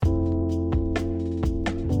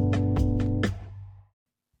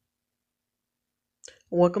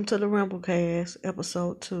Welcome to the RambleCast,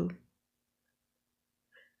 episode 2.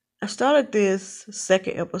 I started this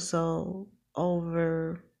second episode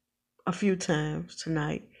over a few times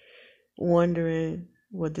tonight,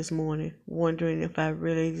 this morning, wondering if I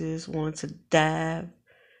really just wanted to dive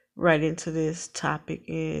right into this topic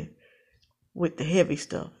and with the heavy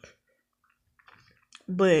stuff.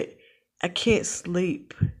 But I can't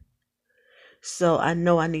sleep, so I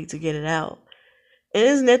know I need to get it out. And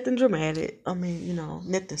it's nothing dramatic.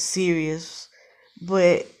 Nothing serious.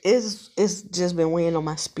 But it's just been weighing on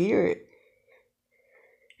my spirit.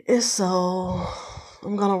 And so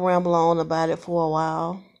I'm gonna ramble on about it for a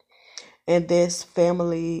while. And that's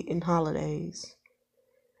family and holidays.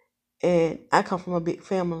 And I come from a big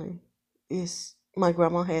family. It's my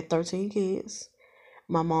grandma had 13 kids.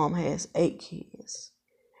 My mom has 8 kids.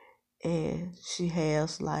 And she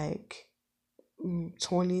has like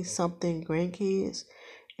 20 something grandkids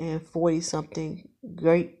and 40 something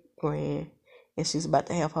great grand, and she's about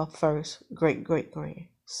to have her first great grand.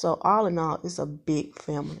 So all in all, it's a big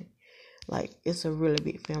family. Like, it's a really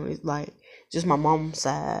big family. It's like just my mom's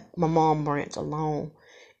side, my mom branch alone,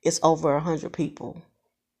 it's over 100 people,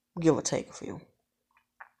 give or take a few.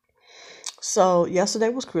 So yesterday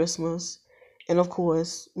was Christmas, and of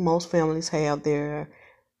course most families have their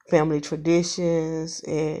family traditions,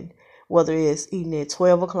 and whether it's eating at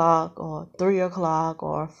 12 o'clock or 3 o'clock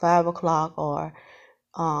or 5 o'clock or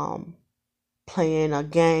playing a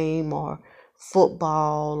game or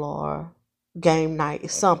football or game night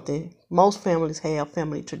is something. Most families have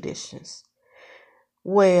family traditions.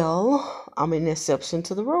 Well, I'm an exception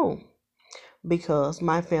to the rule because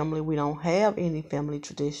my family, we don't have any family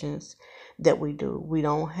traditions that we do. We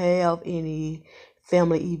don't have any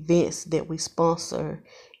family events that we sponsor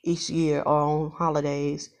each year or on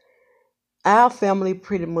holidays. Our family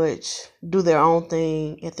pretty much do their own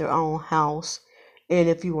thing at their own house. And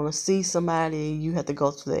if you want to see somebody, you have to go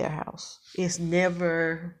to their house. It's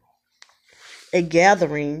never a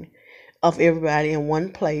gathering of everybody in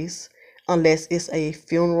one place unless it's a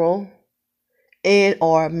funeral and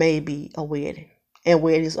or maybe a wedding. And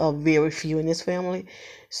weddings are very few in this family.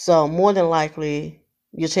 So more than likely,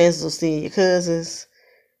 your chances of seeing your cousins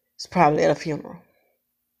is probably at a funeral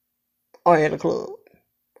or at a club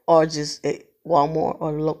or just at Walmart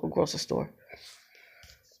or the local grocery store.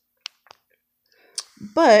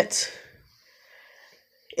 But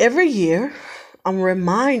every year, I'm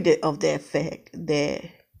reminded of that fact that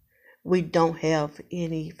we don't have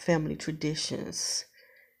any family traditions,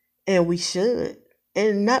 and we should.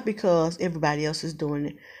 And not because everybody else is doing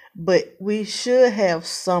it, but we should have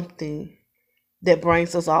something that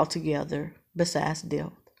brings us all together besides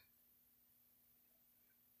death.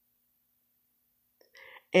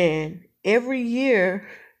 And every year,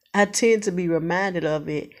 I tend to be reminded of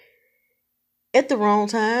it at the wrong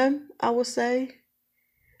time, I would say.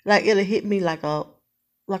 Like, it'll hit me like a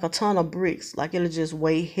ton of bricks. Like, it'll just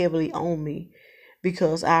weigh heavily on me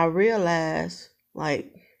because I realize,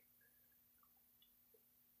 like,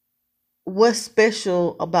 what's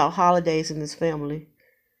special about holidays in this family.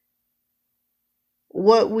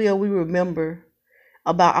 What will we remember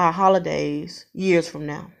about our holidays years from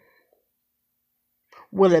now?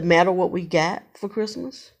 Will it matter what we got for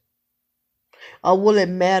Christmas? Or will it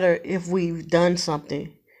matter if we've done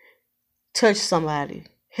something, touched somebody,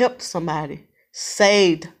 helped somebody,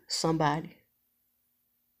 saved somebody?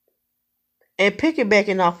 And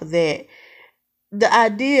piggybacking off of that, the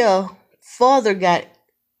idea further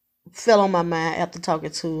fell on my mind after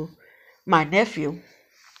talking to my nephew.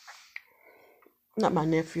 Not my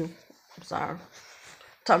nephew, I'm sorry.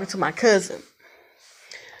 Talking to my cousin,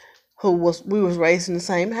 we was raised in the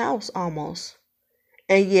same house almost.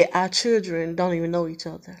 And yet our children don't even know each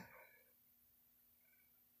other.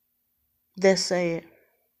 That's sad.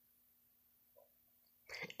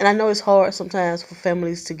 And I know it's hard sometimes for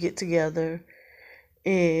families to get together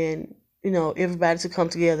and, everybody to come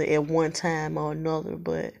together at one time or another.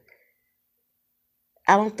 But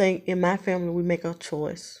I don't think in my family we make a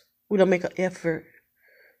choice. We don't make an effort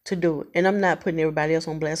to do it. And I'm not putting everybody else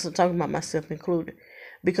on blast. I'm talking about myself included.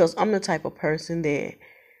 Because I'm the type of person that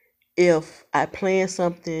if I plan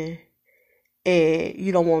something and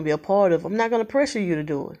you don't want to be a part of, I'm not going to pressure you to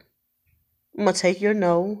do it. I'm going to take your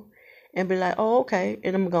no and be like, oh, okay.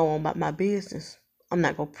 And I'm going to go on about my business. I'm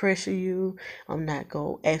not going to pressure you. I'm not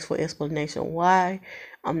going to ask for explanation why.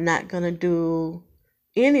 I'm not going to do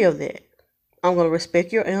any of that. I'm going to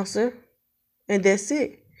respect your answer. And that's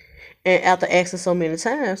it. And after asking so many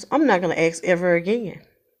times, I'm not going to ask ever again.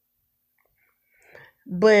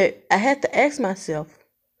 But I had to ask myself,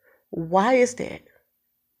 why is that?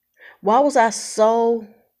 Why was I so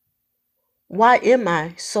Why am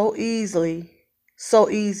I so easy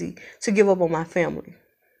to give up on my family?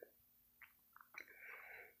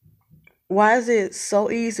 Why is it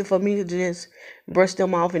so easy for me to just brush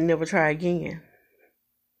them off and never try again?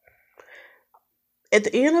 At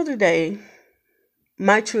the end of the day,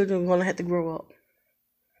 my children are going to have to grow up.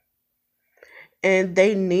 And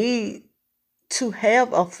they need to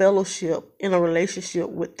have a fellowship in a relationship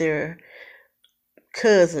with their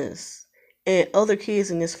cousins and other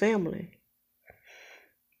kids in this family.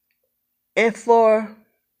 And for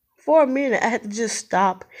a minute, I had to just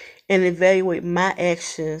stop and evaluate my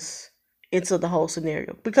actions into the whole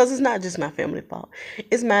scenario, because it's not just my family fault.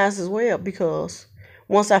 It's mine as well, because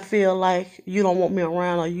once I feel like you don't want me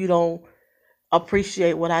around, or you don't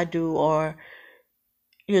appreciate what I do, or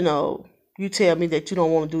you know, you tell me that you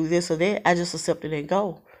don't want to do this or that, I just accept it and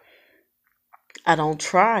go. I don't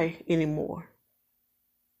try anymore.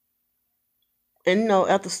 And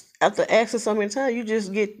after asking so many times, you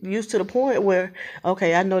just get used to the point where,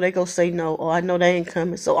 okay, I know they gonna say no, or I know they ain't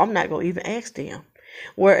coming, so I'm not gonna even ask them.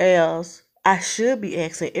 Whereas I should be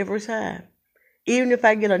asking every time. Even if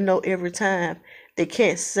I get a no every time, they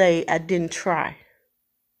can't say I didn't try.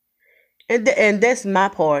 And that's my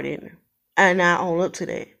part in it. And I own up to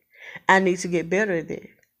that. I need to get better at that.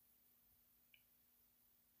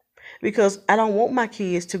 Because I don't want my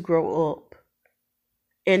kids to grow up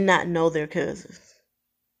and not know their cousins.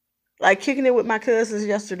 Like kicking it with my cousins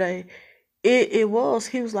yesterday, he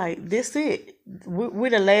was like, this it. We're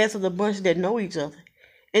the last of the bunch that know each other.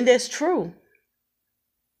 And that's true.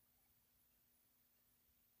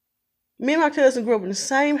 Me and my cousin grew up in the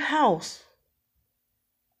same house.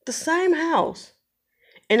 The same house.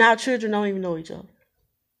 And our children don't even know each other.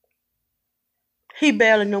 He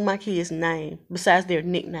barely knew my kids' name besides their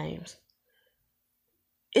nicknames.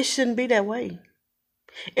 It shouldn't be that way.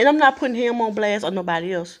 And I'm not putting him on blast or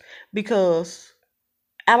nobody else, because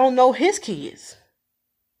I don't know his kids.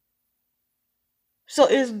 So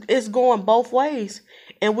it's going both ways.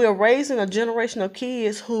 And we're raising a generation of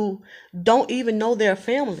kids who don't even know their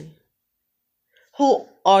family, who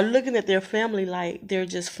are looking at their family like they're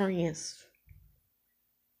just friends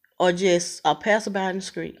or just a passerby in the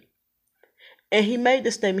street. And he made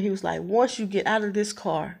the statement, he was like, once you get out of this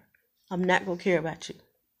car, I'm not going to care about you.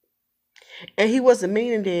 And he wasn't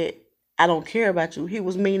meaning that I don't care about you. He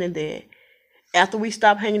was meaning that after we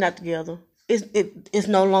stop hanging out together, it's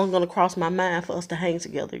no longer going to cross my mind for us to hang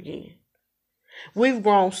together again. We've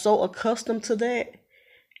grown so accustomed to that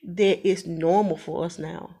it's normal for us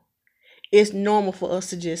now. It's normal for us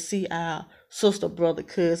to just see our sister, brother,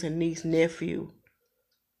 cousin, niece, nephew,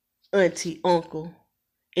 auntie, uncle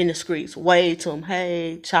in the streets. Wave to them,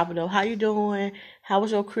 hey, chop it up, how you doing? How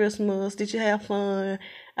was your Christmas? Did you have fun?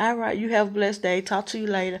 All right, you have a blessed day. Talk to you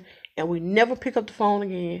later. And we never pick up the phone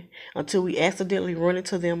again until we accidentally run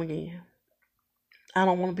into them again. I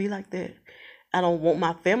don't want to be like that. I don't want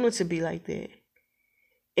my family to be like that.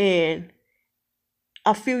 And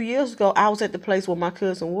a few years ago, I was at the place where my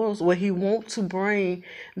cousin was, where he wants to bring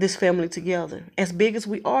this family together. As big as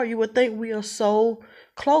we are, you would think we are so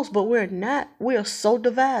close, but we're not. We are so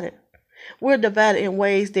divided. We're divided in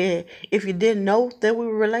ways that if you didn't know that we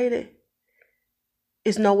were related,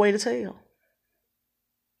 it's no way to tell.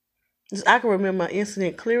 I can remember an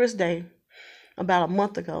incident clear as day about a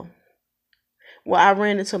month ago, where I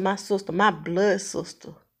ran into my sister, my blood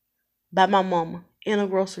sister, by my mama in a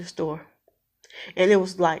grocery store. And it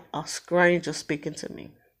was like a stranger speaking to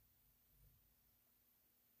me.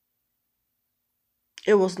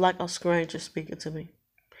 It was like a stranger speaking to me.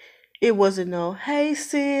 It wasn't no, hey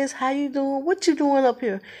sis, how you doing? What you doing up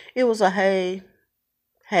here? It was a hey.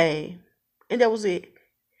 And that was it.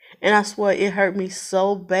 And I swear it hurt me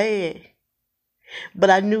so bad. But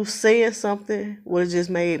I knew saying something would have just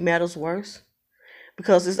made matters worse.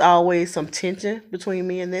 Because there's always some tension between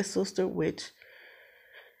me and that sister, which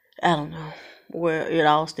I don't know where it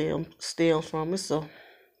all stems from. So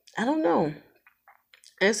I don't know.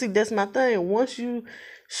 And see, that's my thing. Once you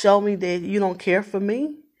show me that you don't care for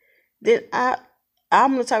me, then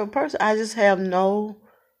I'm the type of person, I have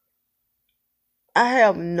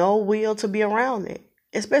no will to be around it.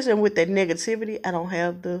 Especially with that negativity, I don't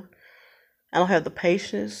have the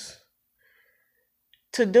patience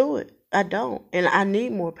to do it. I don't. And I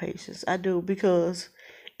need more patience. I do, because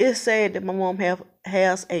it's sad that my mom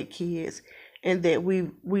has 8 kids and that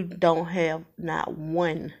we don't have not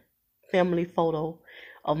one family photo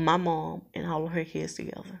of my mom and all of her kids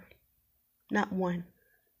together. Not one.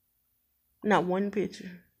 Not one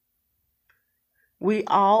picture. We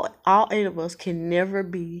all 8 of us can never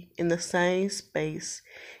be in the same space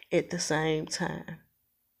at the same time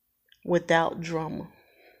without drama.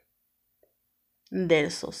 That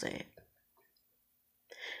is so sad.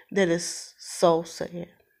 That is so sad.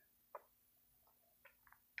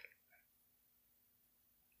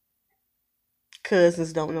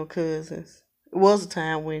 Cousins don't know cousins. It was a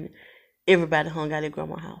time when everybody hung out at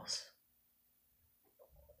grandma's house.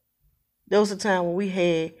 There was a time when we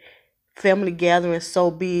had family gatherings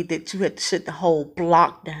so big that you had to shut the whole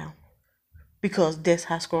block down because that's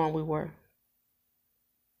how strong we were.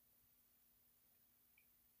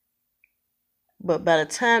 But by the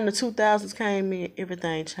time the 2000s came in,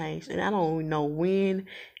 everything changed. And I don't even know when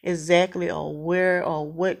exactly or where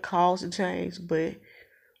or what caused the change, but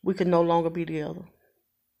we could no longer be together.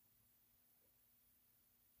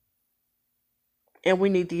 And we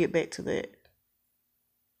need to get back to that.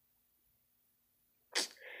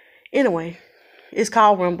 Anyway, it's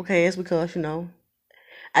called RambleCast because,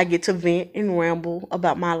 I get to vent and ramble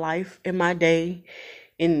about my life and my day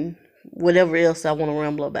and whatever else I want to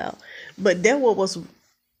ramble about. But that what was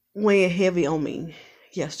weighing heavy on me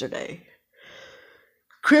yesterday.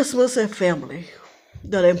 Christmas and family.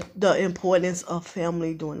 The importance of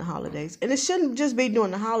family during the holidays. And it shouldn't just be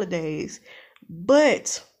during the holidays.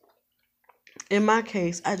 But in my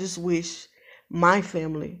case, I just wish my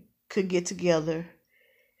family could get together.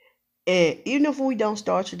 And even if we don't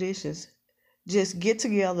start traditions, just get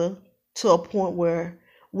together to a point where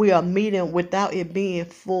we are meeting without it being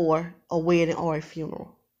for a wedding or a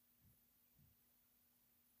funeral.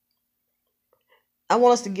 I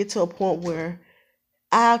want us to get to a point where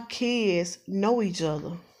our kids know each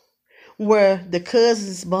other, where the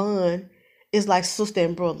cousins bond is like sister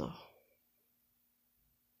and brother.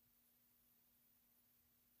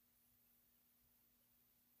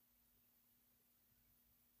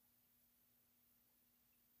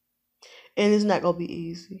 And it's not going to be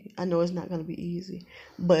easy. I know it's not going to be easy,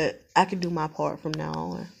 but I can do my part from now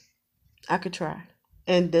on. I could try.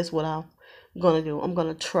 And that's what I'm going to do. I'm going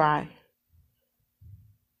to try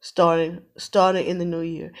starting in the new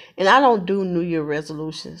year. And I don't do New Year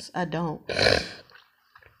resolutions. I don't.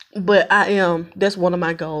 But that's one of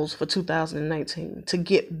my goals for 2019, to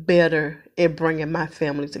get better at bringing my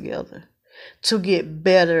family together, to get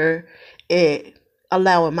better at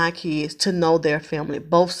allowing my kids to know their family,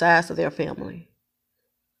 both sides of their family.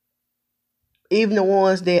 Even the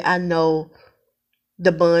ones that I know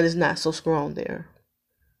the bond is not so strong there.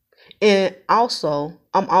 And also,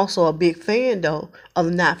 I'm also a big fan, though,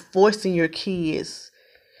 of not forcing your kids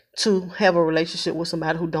to have a relationship with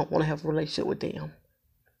somebody who don't want to have a relationship with them.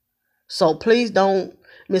 So please don't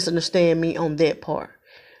misunderstand me on that part.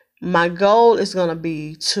 My goal is going to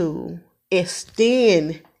be to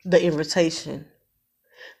extend the invitation,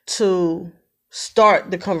 to start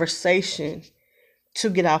the conversation to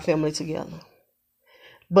get our family together.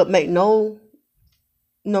 But make no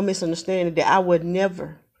misunderstanding that I would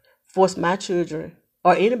never force my children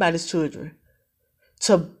or anybody's children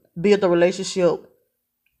to build a relationship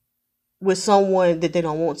with someone that they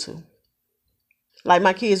don't want to. Like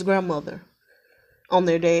my kid's grandmother on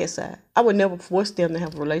their dad's side. I would never force them to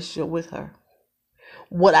have a relationship with her.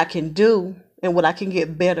 What I can do and what I can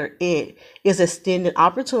get better at is extending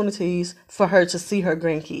opportunities for her to see her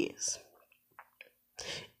grandkids.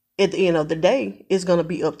 At the end of the day, it's going to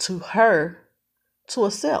be up to her to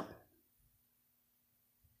accept.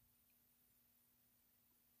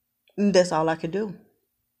 And that's all I can do.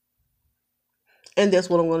 And that's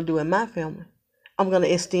what I'm going to do in my family. I'm going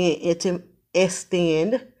to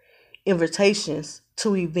extend invitations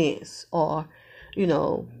to events or,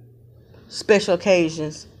 special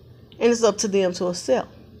occasions. And it's up to them to accept.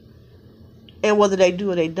 And whether they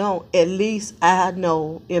do or they don't, at least I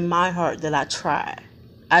know in my heart that I tried.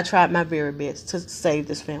 I tried my very best to save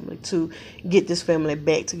this family, to get this family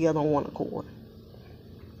back together on one accord.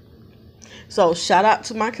 So shout out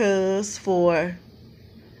to my cuz for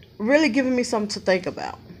really giving me something to think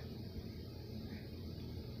about.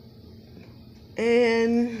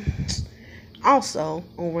 And also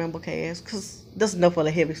on RambleCast, because that's enough of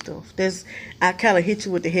the heavy stuff. I kind of hit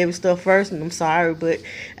you with the heavy stuff first, and I'm sorry, but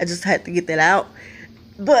I just had to get that out.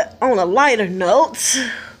 But on a lighter note,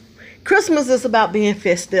 Christmas is about being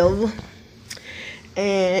festive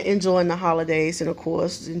and enjoying the holidays. And of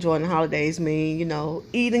course, enjoying the holidays mean,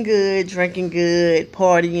 eating good, drinking good,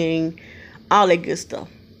 partying, all that good stuff.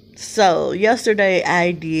 So yesterday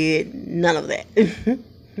I did none of that.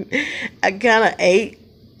 I kind of ate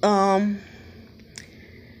at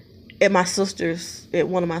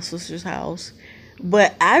one of my sister's house,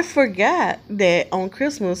 but I forgot that on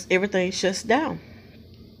Christmas everything shuts down.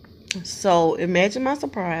 So imagine my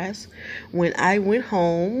surprise when I went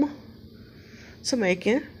home to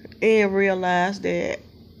Macon and realized that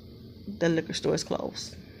the liquor store is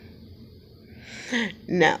closed.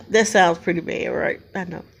 Now, that sounds pretty bad, right? I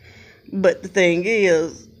know. But the thing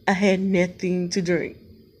is, I had nothing to drink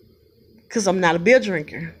because I'm not a beer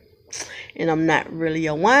drinker and I'm not really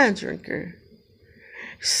a wine drinker.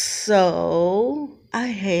 So I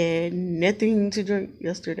had nothing to drink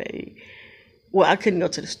yesterday. Well, I couldn't go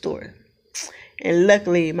to the store. And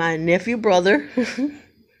luckily, my nephew brother,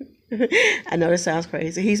 I know that sounds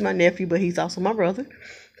crazy. He's my nephew, but he's also my brother.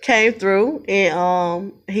 Came through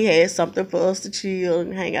and he had something for us to chill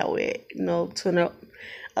and hang out with, turn up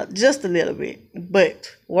just a little bit.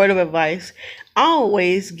 But word of advice,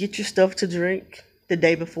 always get your stuff to drink the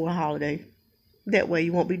day before a holiday. That way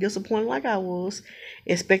you won't be disappointed like I was,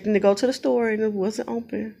 expecting to go to the store and it wasn't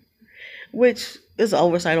open. Which is an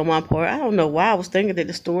oversight on my part. I don't know why I was thinking that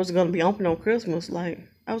the stores are going to be open on Christmas. Like,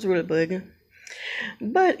 I was really bugging.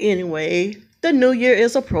 But anyway, the new year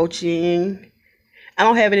is approaching. I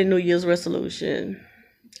don't have any New Year's resolution.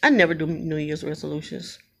 I never do New Year's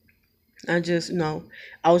resolutions. I just know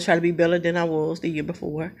I was trying to be better than I was the year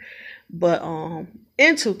before. But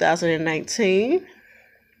in 2019,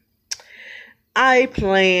 I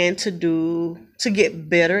plan to get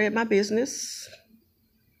better at my business,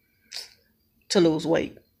 to lose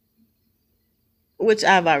weight, which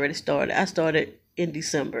I've already started. I started in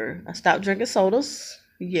December. I stopped drinking sodas.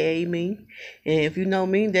 Yay, me. And if you know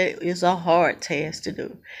me, that is a hard task to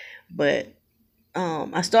do. But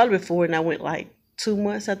I started before and I went like 2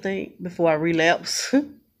 months, I think, before I relapsed.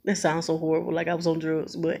 That sounds so horrible, like I was on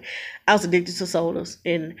drugs, but I was addicted to sodas.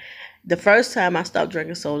 And the first time I stopped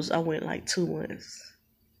drinking sodas, I went like 2 months.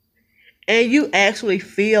 And you actually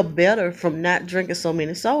feel better from not drinking so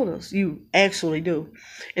many sodas. You actually do.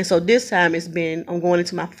 And so this time I'm going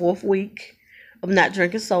into my 4th week of not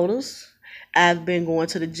drinking sodas. I've been going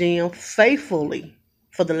to the gym faithfully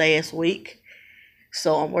for the last week.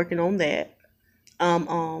 So I'm working on that.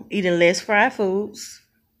 I'm eating less fried foods.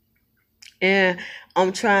 And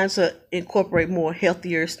I'm trying to incorporate more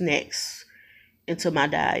healthier snacks into my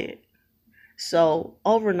diet. So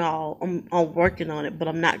overall, I'm working on it, but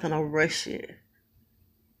I'm not going to rush it.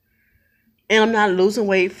 And I'm not losing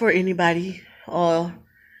weight for anybody or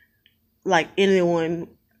like anyone.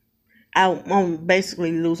 I'm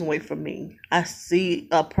basically losing weight for me. I see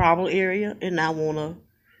a problem area and I want to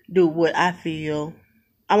do what I feel.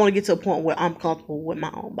 I want to get to a point where I'm comfortable with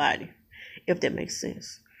my own body, if that makes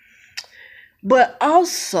sense. But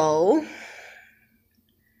also,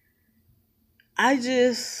 I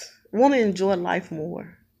just want to enjoy life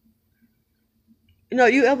more.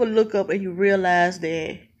 You ever look up and you realize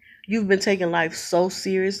that you've been taking life so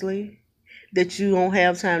seriously that you don't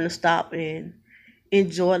have time to stop and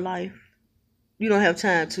enjoy life? You don't have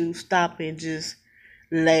time to stop and just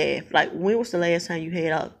laugh. Like, when was the last time you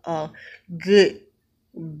had a good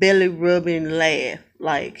belly rubbing laugh?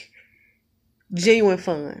 Like, genuine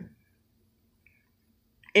fun.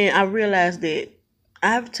 And I realized that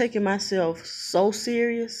I've taken myself so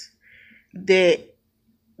serious that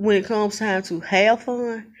when it comes time to have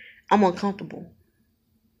fun, I'm uncomfortable.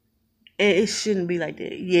 And it shouldn't be like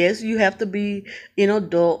that. Yes, you have to be an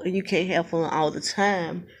adult and you can't have fun all the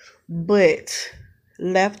time. But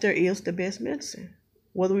laughter is the best medicine,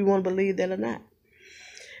 whether we want to believe that or not.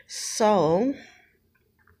 So,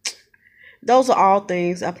 those are all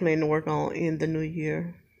things I plan to work on in the new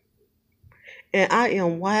year. And I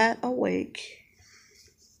am wide awake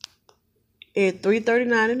at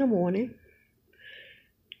 3:39 in the morning.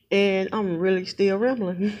 And I'm really still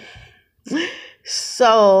rambling.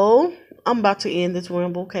 So, I'm about to end this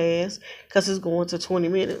RambleCast because it's going to 20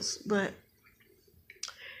 minutes. But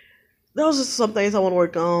those are some things I want to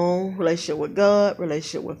work on. Relationship with God,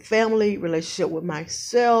 relationship with family, relationship with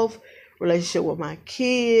myself, relationship with my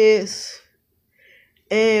kids,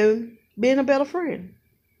 and being a better friend.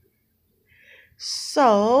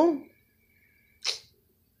 So,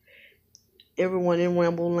 everyone in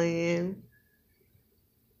Ramble Land,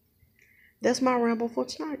 that's my ramble for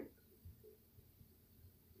tonight.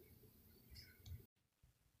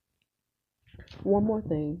 One more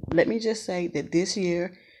thing. Let me just say that this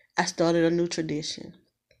year I started a new tradition.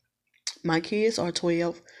 My kids are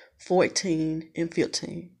 12, 14, and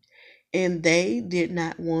 15, and they did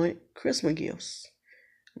not want Christmas gifts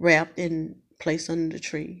wrapped and placed under the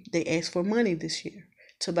tree. They asked for money this year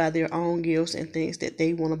to buy their own gifts and things that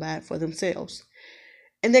they want to buy for themselves.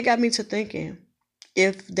 And that got me to thinking,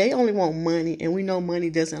 if they only want money and we know money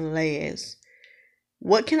doesn't last,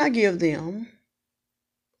 what can I give them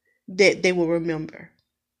that they will remember?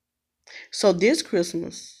 So this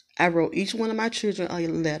Christmas, I wrote each one of my children a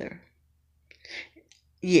letter.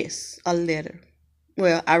 Yes, a letter.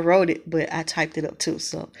 Well, I wrote it, but I typed it up too.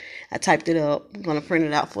 So I typed it up. I'm going to print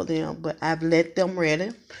it out for them, but I've let them read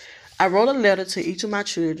it. I wrote a letter to each of my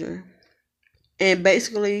children. And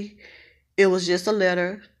basically, it was just a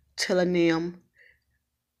letter telling them,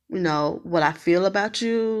 what I feel about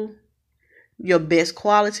you, your best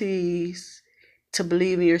qualities, to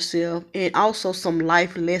believe in yourself, and also some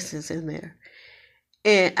life lessons in there.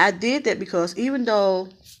 And I did that because even though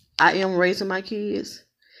I am raising my kids,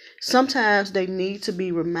 sometimes they need to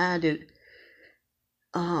be reminded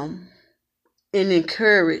and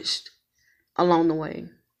encouraged along the way.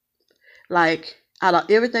 Like, out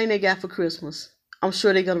of everything they got for Christmas, I'm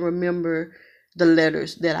sure they're going to remember the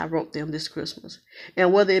letters that I wrote them this Christmas.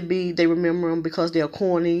 And whether it be they remember them because they're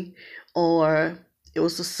corny or it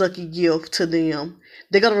was a sucky gift to them,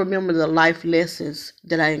 they're going to remember the life lessons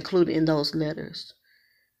that I included in those letters.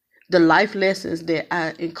 The life lessons that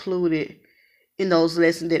I included in those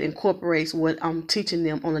lessons that incorporates what I'm teaching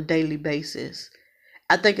them on a daily basis.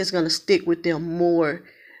 I think it's going to stick with them more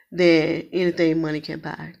than anything money can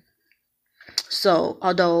buy. So,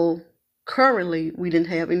 although currently we didn't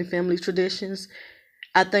have any family traditions,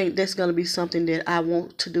 I think that's going to be something that I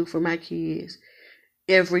want to do for my kids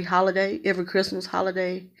every holiday, every Christmas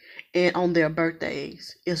holiday, and on their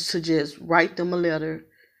birthdays, is to just write them a letter,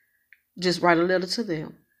 just write a letter to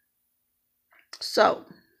them. So,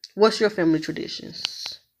 what's your family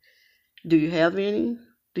traditions? Do you have any?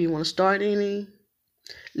 Do you want to start any?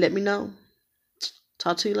 Let me know.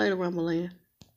 Talk to you later, Rumbleland.